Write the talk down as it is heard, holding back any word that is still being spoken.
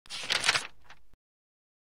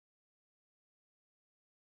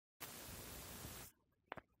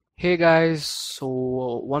Hey guys,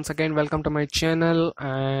 so once again welcome to my channel,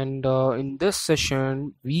 and in this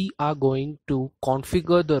session we are going to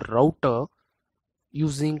configure the router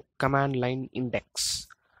using command line index.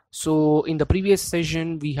 So in the previous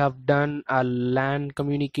session we have done a LAN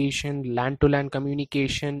communication, LAN to LAN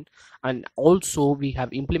communication, and also we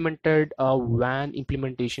have implemented a WAN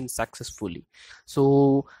implementation successfully.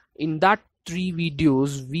 So in that three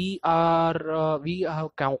videos we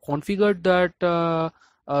have configured that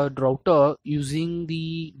router using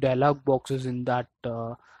the dialog boxes in that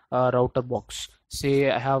router box. Say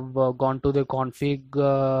I have gone to the config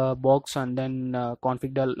box, and then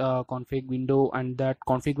config window, and that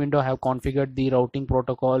config window I have configured the routing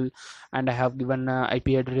protocol, and I have given IP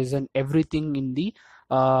address and everything in the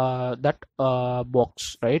that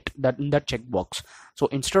box, right, that in that checkbox. So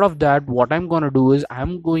instead of that, what I'm going to do is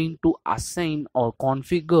I'm going to assign or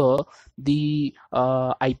configure the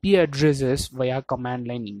IP addresses via command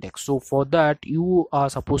line index. So for that you are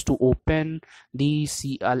supposed to open the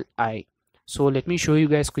CLI. So let me show you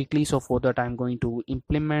guys quickly. So for that I'm going to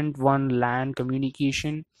implement one LAN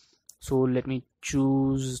communication. So let me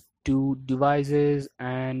choose two devices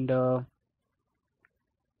and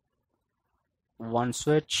one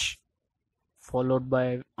switch followed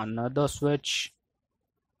by another switch,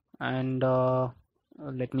 and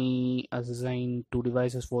let me assign two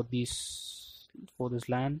devices for this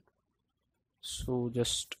LAN. So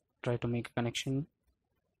just try to make a connection.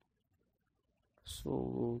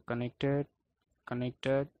 So connected,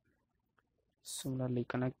 similarly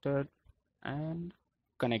connected, and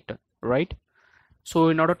connected, right? So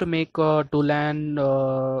in order to make to LAN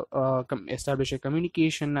establish a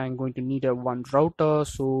communication, I'm going to need a one router.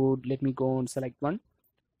 So let me go and select one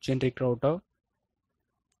generic router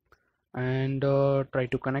and try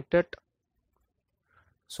to connect it.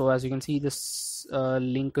 So as you can see, this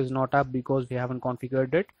link is not up because we haven't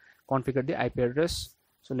configured the IP address.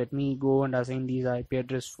 So let me go and assign these IP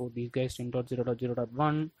address for these guys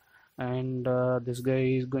 10.0.0.1, and this guy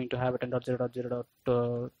is going to have a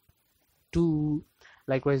 10.0.0.2.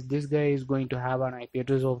 Likewise, this guy is going to have an IP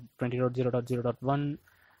address of 20.0.0.1,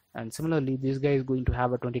 and similarly this guy is going to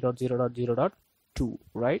have a 20.0.0.2,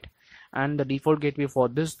 right? And the default gateway for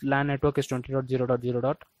this LAN network is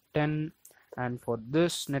 20.0.0.10, and for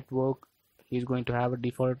this network he's going to have a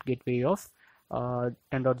default gateway of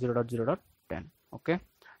 10.0.0.10. okay,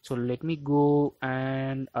 so let me go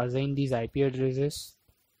and assign these IP addresses.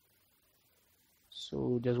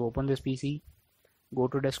 So just open this PC, go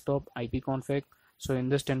to desktop, IP config. So in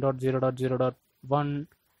this 10.0.0.1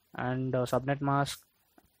 and subnet mask,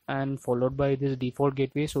 and followed by this default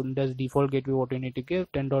gateway. So in this default gateway what you need to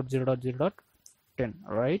give 10.0.0.10,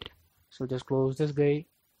 right? So just close this guy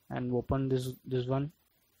and open this one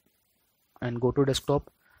and go to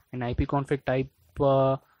desktop and IP config type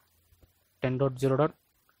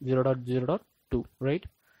 10.0.0.0.2, right?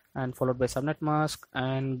 And followed by subnet mask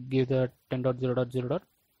and give the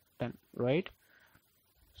 10.0.0.10, right?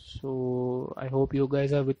 So I hope you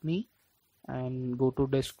guys are with me, and go to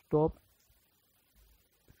desktop.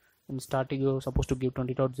 In starting you're supposed to give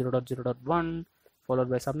 20.0.0.1 followed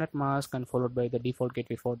by subnet mask, and followed by the default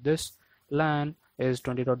gateway for this LAN is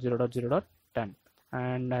 20.0.0.10,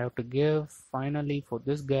 and I have to give finally for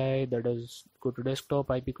this guy, that is go to desktop,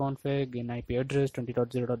 IP config, in IP address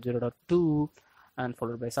 20.0.0.2 and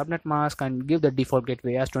followed by subnet mask, and give the default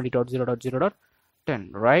gateway as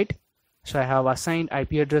 20.0.0.10, right? So I have assigned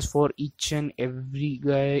IP address for each and every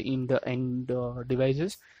guy in the end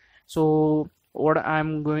devices. So what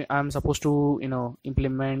I'm supposed to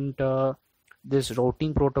implement this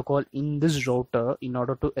routing protocol in this router in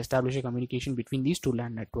order to establish a communication between these two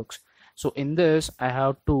LAN networks. So in this I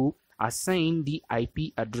have to assign the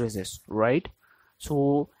IP addresses, right?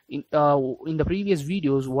 So in the previous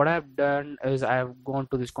videos what I've done is I have gone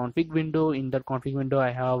to this config window. In that config window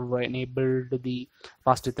I have enabled the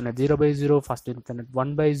fast Ethernet 0x0, fast Ethernet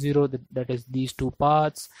 1x0, that is these two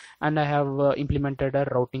paths, and I have implemented a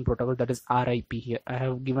routing protocol, that is RIP. Here I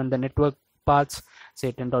have given the network paths,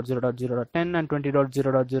 say 10.0.0.10 and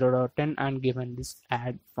 20.0.0.10, and given this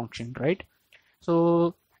add function, right?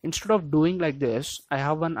 So instead of doing like this, I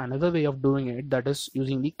have another way of doing it, that is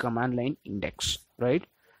using the command line index, right?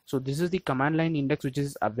 So this is the command line index which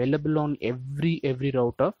is available on every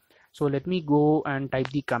router. So let me go and type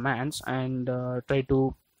the commands and try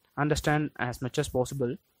to understand as much as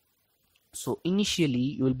possible. So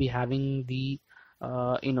initially you will be having the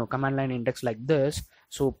command line index like this.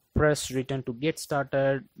 So press return to get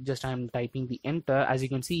started. Just I'm typing the enter. As you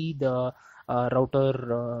can see, the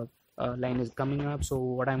router line is coming up. So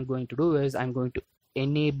what I'm going to do is I'm going to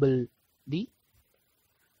enable the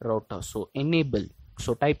router. So enable.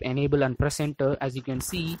 So type enable and press enter. As you can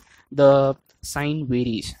see, the sign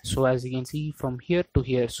varies. So as you can see from here to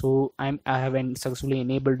here, so I have successfully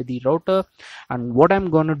enabled the router, and what I'm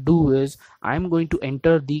going to do is I'm going to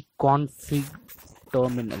enter the config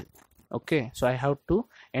terminal. Okay, so I have to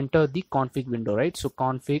enter the config window, right? So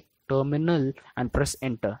config terminal and press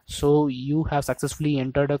enter. So you have successfully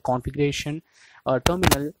entered a configuration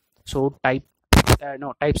terminal. So type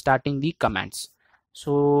type starting the commands.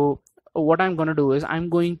 So what I'm going to do is I'm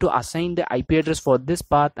going to assign the IP address for this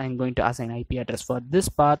path, I'm going to assign IP address for this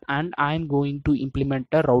path, and I'm going to implement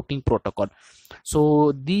a routing protocol.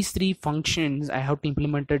 So these three functions I have to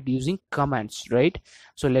implement it using commands, right?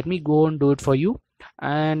 So let me go and do it for you.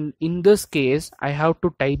 And in this case I have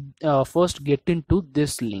to type first get into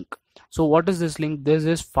this link. So what is this link? This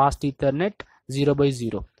is fast ethernet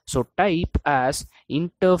 0x0. So type as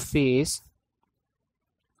interface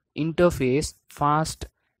fast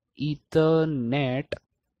ethernet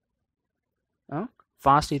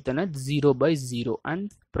fast ethernet 0x0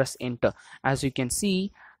 and press enter. As you can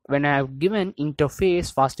see, when I have given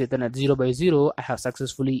interface fast ethernet 0x0, I have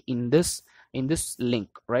successfully in this link,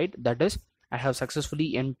 right? That is, I have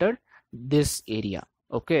successfully entered this area.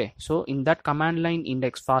 Okay, so in that command line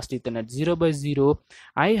index fast ethernet 0x0,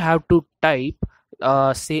 I have to type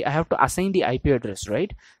say I have to assign the IP address,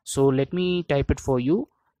 right? So let me type it for you.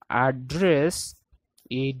 Address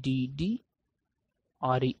ADDRESS,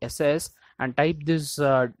 and type this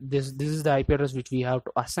this is the IP address which we have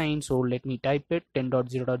to assign. So let me type it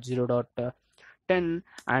 10.0.0.10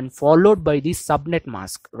 and followed by the subnet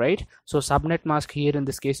mask, right? So subnet mask here in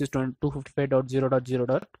this case is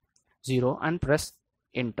 255.0.0.0 and press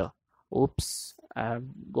enter. Oops, I've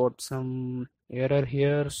got some error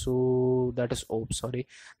here. So that is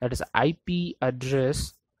that is IP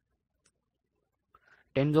address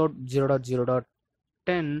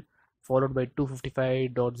 10.0.0.10 followed by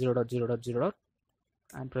 255.0.0.0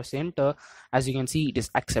 and press enter. As you can see, it is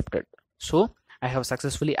accepted. So I have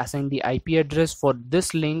successfully assigned the IP address for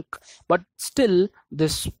this link, but still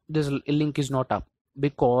this link is not up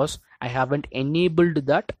because I haven't enabled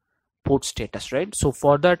that port status, right? So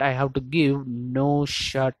for that I have to give no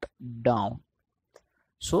shutdown.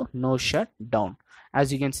 So no shutdown.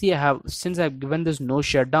 As you can see, since I've given this no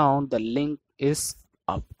shutdown, the link is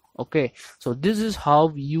up. Okay, so this is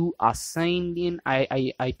how you assign in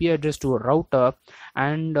IP address to a router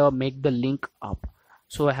and make the link up.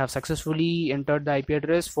 So I have successfully entered the IP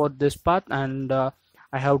address for this path, and I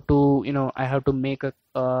have to make a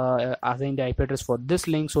assign the IP address for this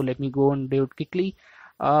link. So let me go and do it quickly.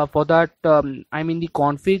 For that, I'm in the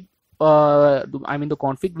config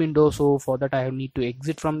window. So for that I need to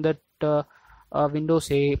exit from that window,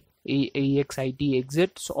 say exit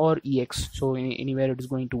exits or ex, so anywhere it is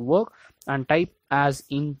going to work, and type as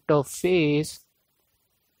interface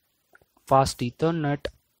fast ethernet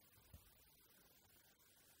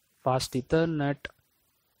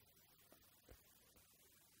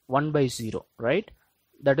 1x0, right?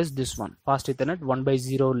 That is this one, fast ethernet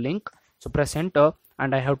 1x0 link. So press enter,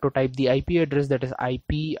 and I have to type the IP address, that is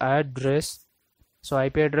IP address. So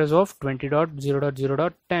IP address of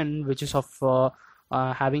 20.0.0.10, which is of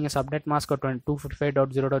having a subnet mask of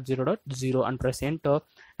 255.0.0.0 and press enter.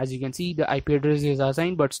 As you can see, the IP address is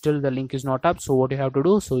assigned, but still the link is not up. So what you have to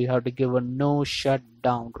do, so you have to give a no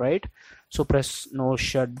shutdown, right? So press no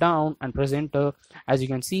shutdown and press enter. As you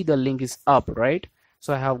can see, the link is up, right?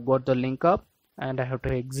 So I have got the link up, and I have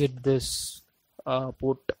to exit this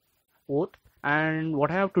port, and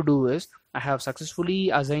what I have to do is I have successfully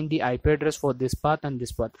assigned the IP address for this path and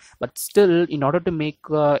this path, but still in order to make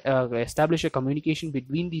establish a communication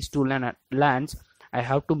between these two LANs, I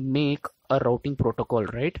have to make a routing protocol,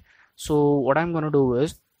 right? So what I'm going to do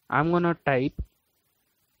is I'm going to type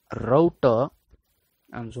router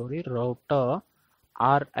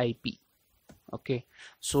RIP. Okay,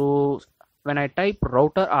 so when I type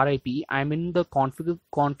router RIP, I'm in the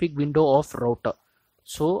config window of router.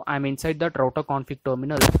 So I'm inside that router config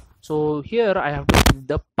terminal. So here I have to give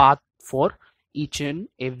the path for each and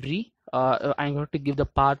every I'm going to give the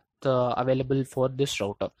path available for this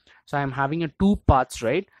router. So I'm having a two paths,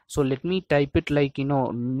 right? So let me type it like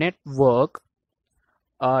network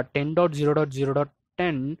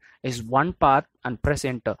 10.0.0.10 is one path and press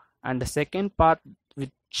enter, and the second path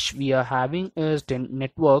which we are having is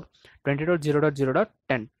network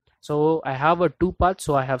 20.0.0.10. So I have a two paths,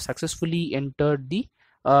 so I have successfully entered the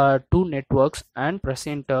two networks and press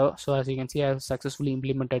enter. So as you can see, I have successfully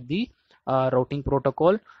implemented the routing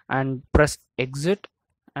protocol, and press exit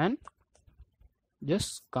and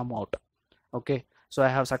just come out. Okay, so I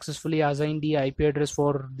have successfully assigned the IP address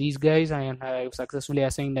for these guys, and I have successfully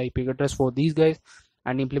assigned the IP address for these guys.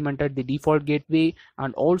 and implemented the default gateway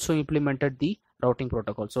and also implemented the routing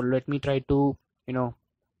protocol. So let me try to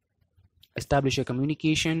establish a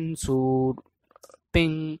communication. So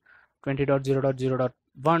ping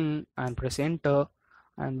 20.0.0.1 and press enter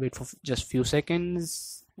and wait for just few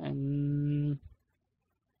seconds, and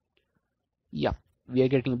yeah, we are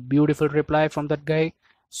getting a beautiful reply from that guy.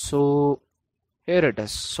 So here it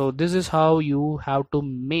is. So this is how you have to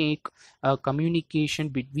make a communication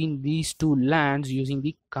between these two LANs using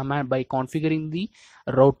the command by configuring the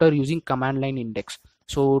router using command line index.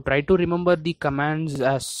 So try to remember the commands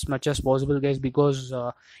as much as possible, guys, because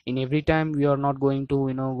in every time we are not going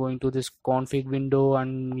to going to this config window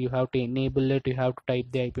and you have to enable it, you have to type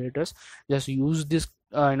the IP address. Just use this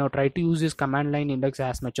try to use this command line index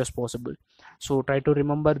as much as possible. So try to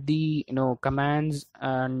remember the commands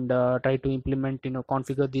and try to implement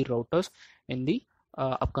configure the routers in the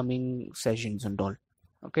upcoming sessions and all.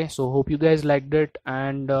 Okay, so hope you guys liked it,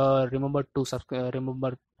 and remember to subscribe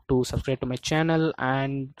to my channel,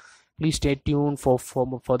 and please stay tuned for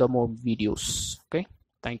the more videos. Okay,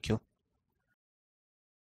 thank you.